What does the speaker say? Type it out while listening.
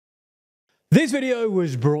This video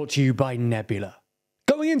was brought to you by Nebula.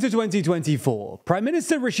 Going into 2024, Prime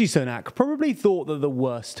Minister Rishi Sunak probably thought that the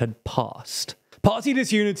worst had passed. Party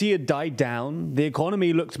disunity had died down, the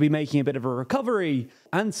economy looked to be making a bit of a recovery,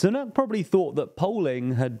 and Sunak probably thought that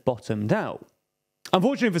polling had bottomed out.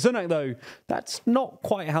 Unfortunately for Sunak though, that's not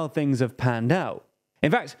quite how things have panned out. In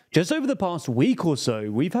fact, just over the past week or so,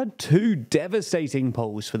 we've had two devastating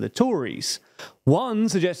polls for the Tories. One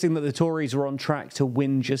suggesting that the Tories were on track to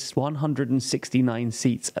win just 169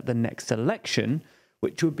 seats at the next election,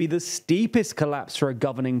 which would be the steepest collapse for a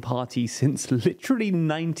governing party since literally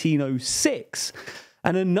 1906.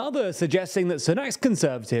 And another suggesting that Sunak's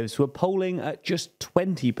Conservatives were polling at just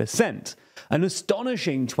 20%, an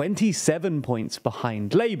astonishing 27 points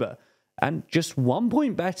behind Labour, and just 1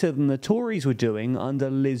 point better than the Tories were doing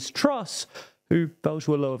under Liz Truss, who fell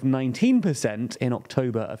to a low of 19% in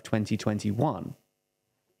October of 2021.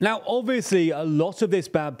 Now, obviously, a lot of this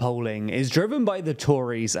bad polling is driven by the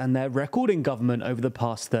Tories and their record in government over the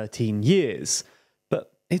past 13 years.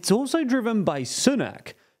 But it's also driven by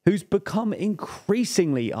Sunak, who's become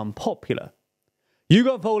increasingly unpopular.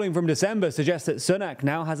 YouGov polling from December suggests that Sunak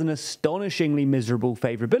now has an astonishingly miserable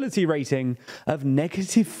favourability rating of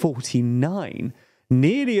 -49,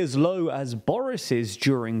 nearly as low as Boris's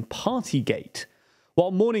during Partygate,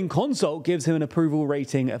 while Morning Consult gives him an approval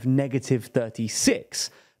rating of -36,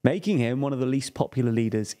 making him one of the least popular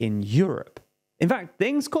leaders in Europe. In fact,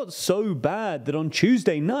 things got so bad that on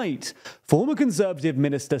Tuesday night, former Conservative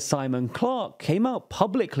Minister Simon Clarke came out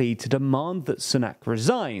publicly to demand that Sunak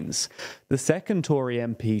resigns, the second Tory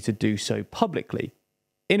MP to do so publicly.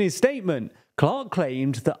 In his statement, Clarke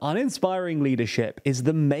claimed that uninspiring leadership is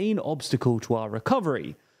the main obstacle to our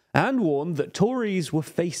recovery, and warned that Tories were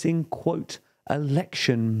facing, quote,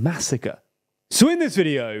 election massacre. So in this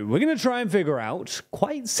video, we're going to try and figure out,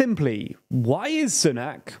 quite simply, why is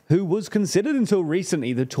Sunak, who was considered until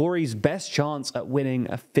recently the Tories' best chance at winning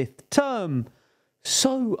a fifth term,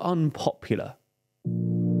 so unpopular?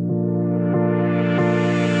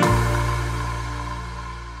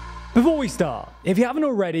 Before we start, if you haven't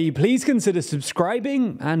already, please consider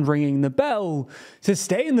subscribing and ringing the bell to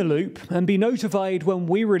stay in the loop and be notified when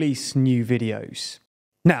we release new videos.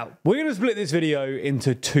 Now, we're going to split this video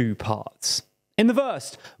into two parts. In the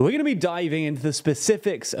first, we're going to be diving into the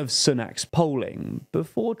specifics of Sunak's polling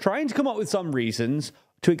before trying to come up with some reasons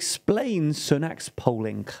to explain Sunak's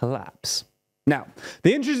polling collapse. Now,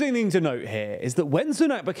 the interesting thing to note here is that when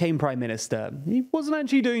Sunak became Prime Minister, he wasn't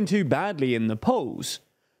actually doing too badly in the polls.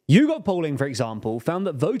 YouGov polling, for example, found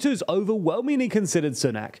that voters overwhelmingly considered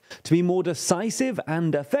Sunak to be more decisive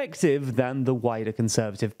and effective than the wider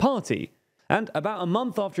Conservative Party. And about a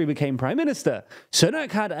month after he became Prime Minister,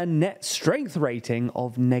 Sunak had a net strength rating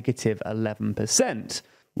of -11%,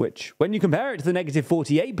 which, when you compare it to the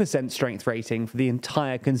 -48% strength rating for the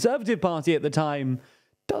entire Conservative Party at the time,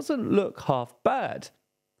 doesn't look half bad.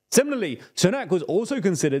 Similarly, Sunak was also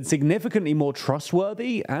considered significantly more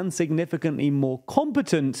trustworthy and significantly more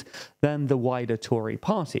competent than the wider Tory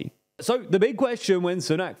party. So the big question when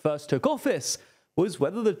Sunak first took office was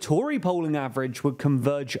whether the Tory polling average would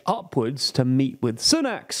converge upwards to meet with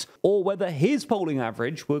Sunak's, or whether his polling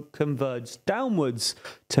average would converge downwards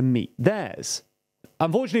to meet theirs.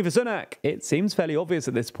 Unfortunately for Sunak, it seems fairly obvious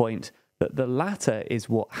at this point that the latter is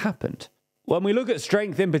what happened. When we look at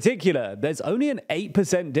strength in particular, there's only an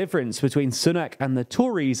 8% difference between Sunak and the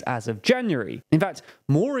Tories as of January. In fact,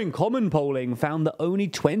 More in Common polling found that only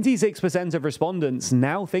 26% of respondents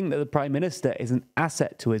now think that the Prime Minister is an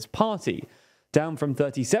asset to his party, down from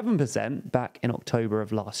 37% back in October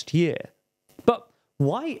of last year. But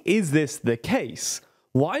why is this the case?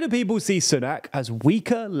 Why do people see Sunak as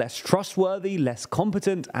weaker, less trustworthy, less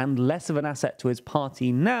competent, and less of an asset to his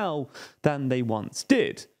party now than they once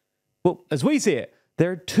did? Well, as we see it,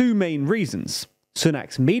 there are two main reasons: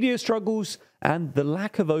 Sunak's media struggles and the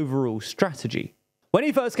lack of overall strategy. When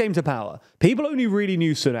he first came to power, people only really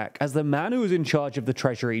knew Sunak as the man who was in charge of the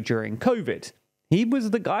Treasury during COVID. He was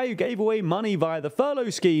the guy who gave away money via the furlough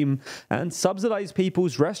scheme and subsidized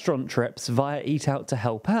people's restaurant trips via Eat Out to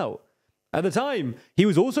help out. At the time, he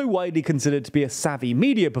was also widely considered to be a savvy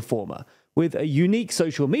media performer, with a unique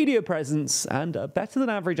social media presence and a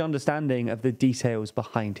better-than-average understanding of the details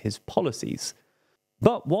behind his policies.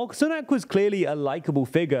 But while Sunak was clearly a likeable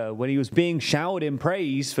figure when he was being showered in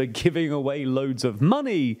praise for giving away loads of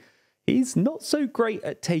money, he's not so great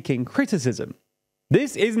at taking criticism.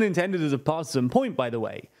 This isn't intended as a partisan point, by the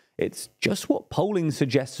way. It's just what polling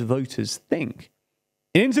suggests voters think.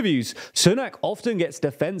 In interviews, Sunak often gets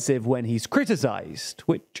defensive when he's criticised,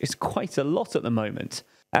 which is quite a lot at the moment.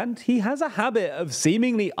 And he has a habit of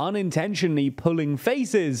seemingly unintentionally pulling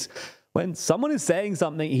faces when someone is saying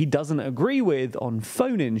something he doesn't agree with on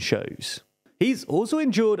phone-in shows. He's also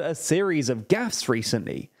endured a series of gaffes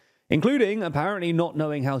recently, including apparently not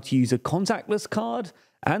knowing how to use a contactless card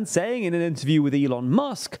and saying in an interview with Elon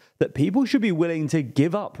Musk that people should be willing to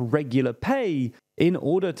give up regular pay in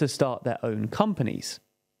order to start their own companies.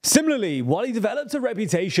 Similarly, while he developed a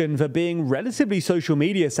reputation for being relatively social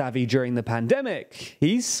media savvy during the pandemic,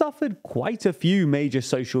 he's suffered quite a few major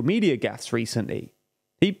social media gaffes recently.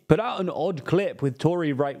 He put out an odd clip with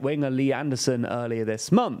Tory right-winger Lee Anderson earlier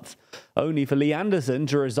this month, only for Lee Anderson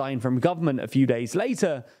to resign from government a few days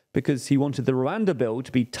later because he wanted the Rwanda bill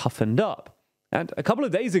to be toughened up. And a couple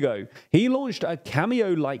of days ago, he launched a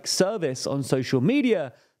Cameo-like service on social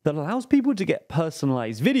media that allows people to get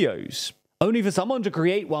personalized videos, only for someone to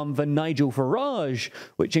create one for Nigel Farage,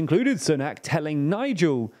 which included Sunak telling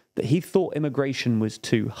Nigel that he thought immigration was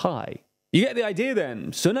too high. You get the idea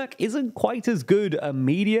then. Sunak isn't quite as good a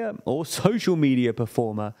media or social media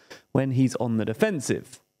performer when he's on the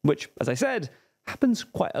defensive, which, as I said, happens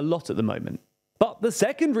quite a lot at the moment. But the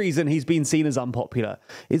second reason he's been seen as unpopular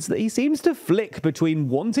is that he seems to flick between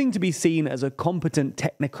wanting to be seen as a competent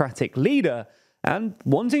technocratic leader and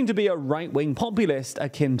wanting to be a right-wing populist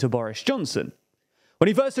akin to Boris Johnson. When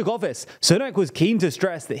he first took office, Sunak was keen to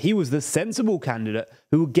stress that he was the sensible candidate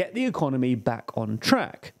who would get the economy back on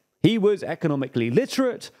track. He was economically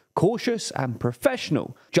literate, cautious, and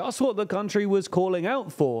professional, just what the country was calling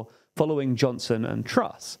out for following Johnson and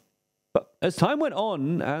Truss. But as time went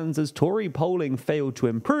on, and as Tory polling failed to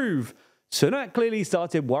improve, Sunak clearly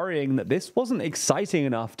started worrying that this wasn't exciting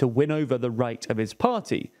enough to win over the right of his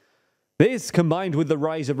party. This, combined with the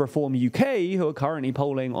rise of Reform UK, who are currently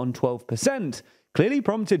polling on 12%, clearly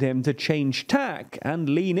prompted him to change tack and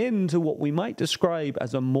lean into what we might describe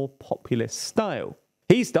as a more populist style.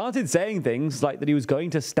 He started saying things like that he was going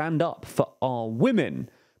to stand up for our women,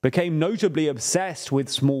 became notably obsessed with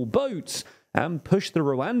small boats, and pushed the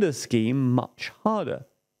Rwanda scheme much harder.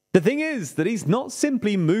 The thing is that he's not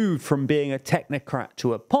simply moved from being a technocrat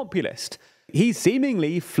to a populist. He's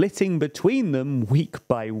seemingly flitting between them week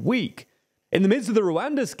by week. In the midst of the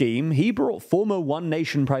Rwanda scheme, he brought former One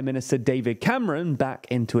Nation Prime Minister David Cameron back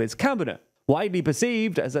into his cabinet, widely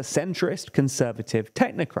perceived as a centrist conservative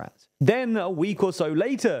technocrat. Then, a week or so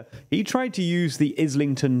later, he tried to use the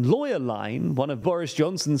Islington lawyer line, one of Boris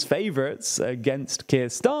Johnson's favourites, against Keir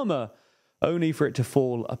Starmer, only for it to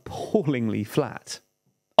fall appallingly flat.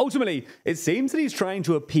 Ultimately, it seems that he's trying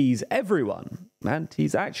to appease everyone, and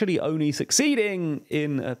he's actually only succeeding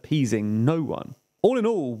in appeasing no one. All in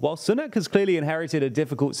all, while Sunak has clearly inherited a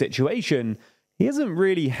difficult situation, he hasn't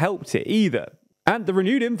really helped it either. And the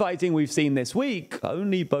renewed infighting we've seen this week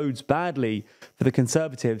only bodes badly for the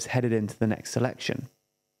Conservatives headed into the next election.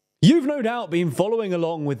 You've no doubt been following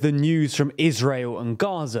along with the news from Israel and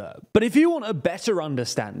Gaza, but if you want a better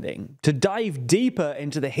understanding, to dive deeper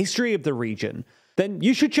into the history of the region, then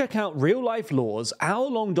you should check out Real Life Law's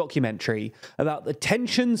hour-long documentary about the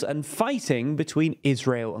tensions and fighting between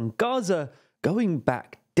Israel and Gaza going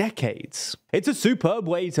back decades. It's a superb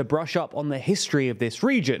way to brush up on the history of this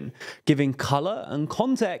region, giving colour and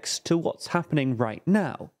context to what's happening right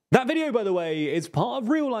now. That video, by the way, is part of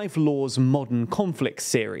Real Life Law's Modern Conflicts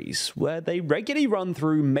series, where they regularly run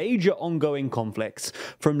through major ongoing conflicts,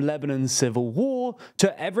 from Lebanon's civil war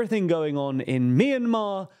to everything going on in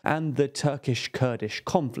Myanmar and the Turkish-Kurdish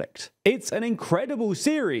conflict. It's an incredible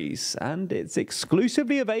series, and it's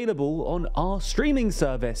exclusively available on our streaming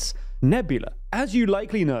service, Nebula. As you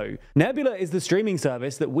likely know, Nebula is the streaming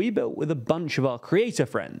service that we built with a bunch of our creator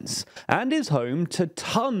friends, and is home to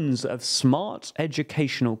tons of smart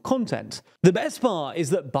educational content. The best part is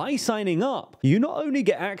that by signing up, you not only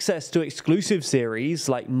get access to exclusive series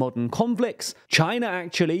like Modern Conflicts, China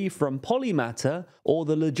Actually from Polymatter, or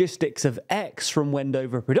The Logistics of X from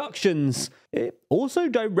Wendover Productions, it also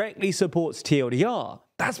directly supports TLDR.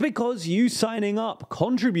 That's because you signing up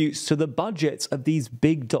contributes to the budgets of these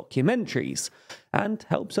big documentaries and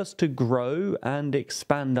helps us to grow and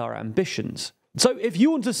expand our ambitions. So if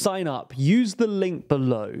you want to sign up, use the link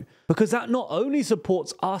below, because that not only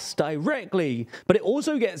supports us directly, but it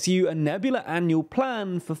also gets you a Nebula annual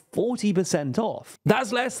plan for 40% off.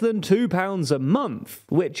 That's less than £2 a month,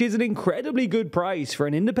 which is an incredibly good price for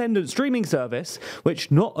an independent streaming service,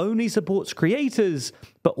 which not only supports creators,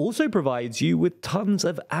 but also provides you with tons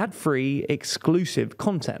of ad-free exclusive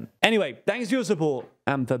content. Anyway, thanks for your support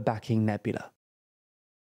and for backing Nebula.